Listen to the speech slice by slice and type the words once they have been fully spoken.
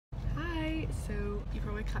So you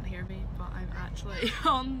probably can't hear me, but I'm actually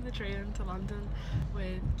on the train to London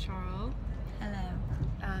with Charles. Hello.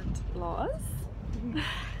 And Loz.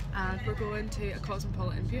 And we're going to a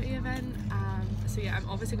cosmopolitan beauty event. So yeah, I'm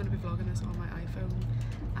obviously going to be vlogging this on my iPhone.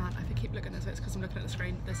 And if I keep looking this way, it's because I'm looking at the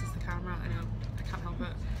screen. This is the camera. I know, I can't help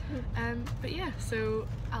it. But yeah, so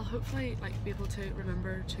I'll hopefully like be able to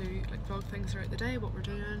remember to like vlog things throughout the day, what we're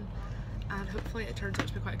doing, and hopefully it turns out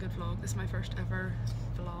to be quite a good vlog. This is my first ever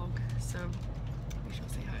vlog, so we shall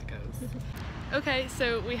see how it goes. Okay,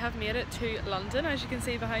 so we have made it to London, as you can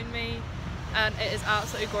see behind me, and it is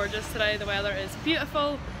absolutely gorgeous today. The weather is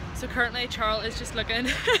beautiful. So currently Charles is just looking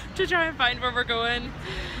to try and find where we're going,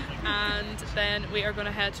 and then we are going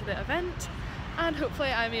to head to the event, and hopefully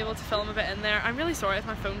I'm able to film a bit in there. I'm really sorry if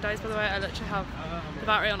my phone dies, by the way. I literally have the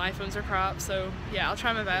battery on iPhones are crap, so yeah, I'll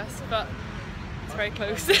try my best, but it's very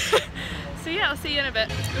close. So yeah, I'll see you in a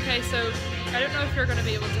bit. Okay, so I don't know if you're going to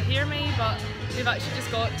be able to hear me, but we've actually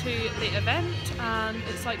just got to the event, and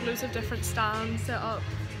it's like loads of different stands set up,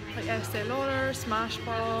 like Estee Lauder,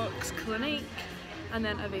 Smashbox, Clinique, and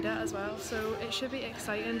then Aveda as well. So it should be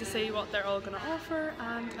exciting to see what they're all going to offer,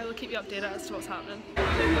 and I will keep you updated as to what's happening. You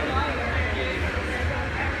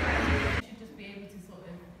should just be able to sort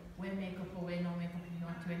of wear makeup or wear no makeup if you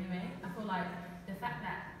want to anyway. I feel like the fact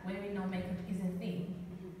that wearing no makeup is a thing,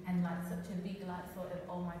 and like such a big like sort of,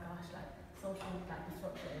 oh my gosh, like social like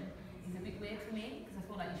disruption is a bit weird for me, because I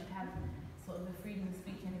feel like you should have sort of the freedom of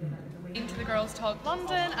speech anyway, like the way. To the Girls Talk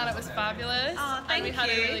London, and it was fabulous. Oh, thank and we had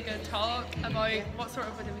you. a really good talk about what sort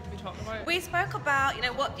of video did we talk about? We spoke about, you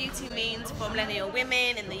know, what beauty means for millennial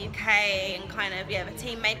women in the UK, and kind of, yeah, the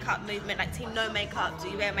team makeup movement, like team no makeup, do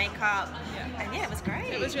you wear makeup? Yeah. And yeah, it was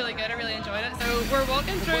great. It was really good, I really enjoyed it. So we're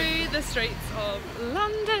walking through the streets of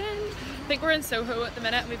London. I think we're in Soho at the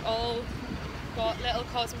minute, and we've all got little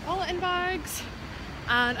cosmopolitan bags.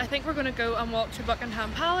 And I think we're going to go and walk to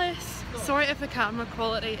Buckingham Palace. Sorry if the camera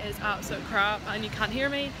quality is absolute crap and you can't hear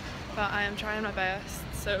me, but I am trying my best.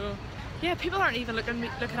 So yeah, people aren't even looking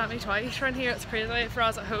at me twice around here. It's crazy. For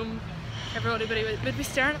us at home, everybody would be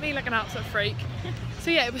staring at me like an absolute freak.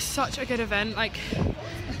 So yeah, it was such a good event. Like,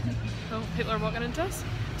 oh, people are walking into us.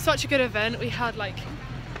 Such a good event. We had like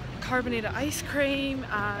carbonated ice cream,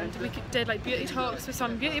 and we did like beauty talks with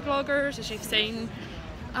some beauty bloggers, as you've seen,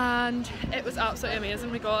 and it was absolutely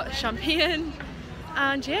amazing. We got champagne,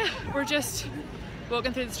 and yeah, we're just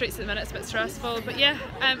walking through the streets at the minute. It's a bit stressful, but yeah,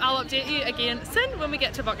 I'll update you again soon when we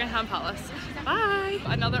get to Buckingham Palace. Bye!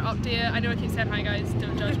 Another update. I know I keep saying hi guys,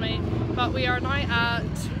 don't judge me, but we are now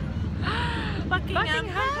at Buckingham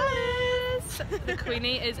Palace. The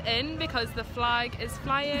Queenie is in because the flag is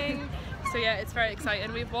flying. So yeah, it's very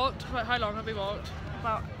exciting. We've walked, how long have we walked?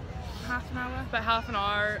 About half an hour? About half an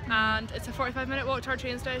hour, and it's a 45-minute walk to our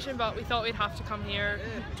train station, but we thought we'd have to come here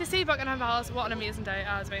to see Buckingham Palace. What an amazing day it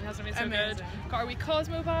has been, hasn't it been so good? Got our wee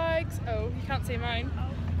Cosmo bags. Oh, you can't see mine.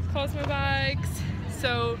 Cosmo bags.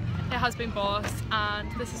 So it has been boss, and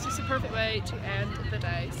this is just a perfect way to end the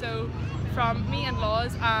day. So from me and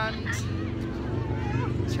Loz and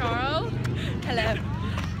Charles. Hello.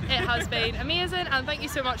 It has been amazing, and thank you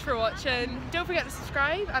so much for watching. Don't forget to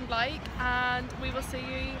subscribe and like, and we will see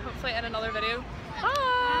you hopefully in another video.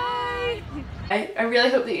 Bye! I really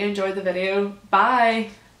hope that you enjoyed the video. Bye!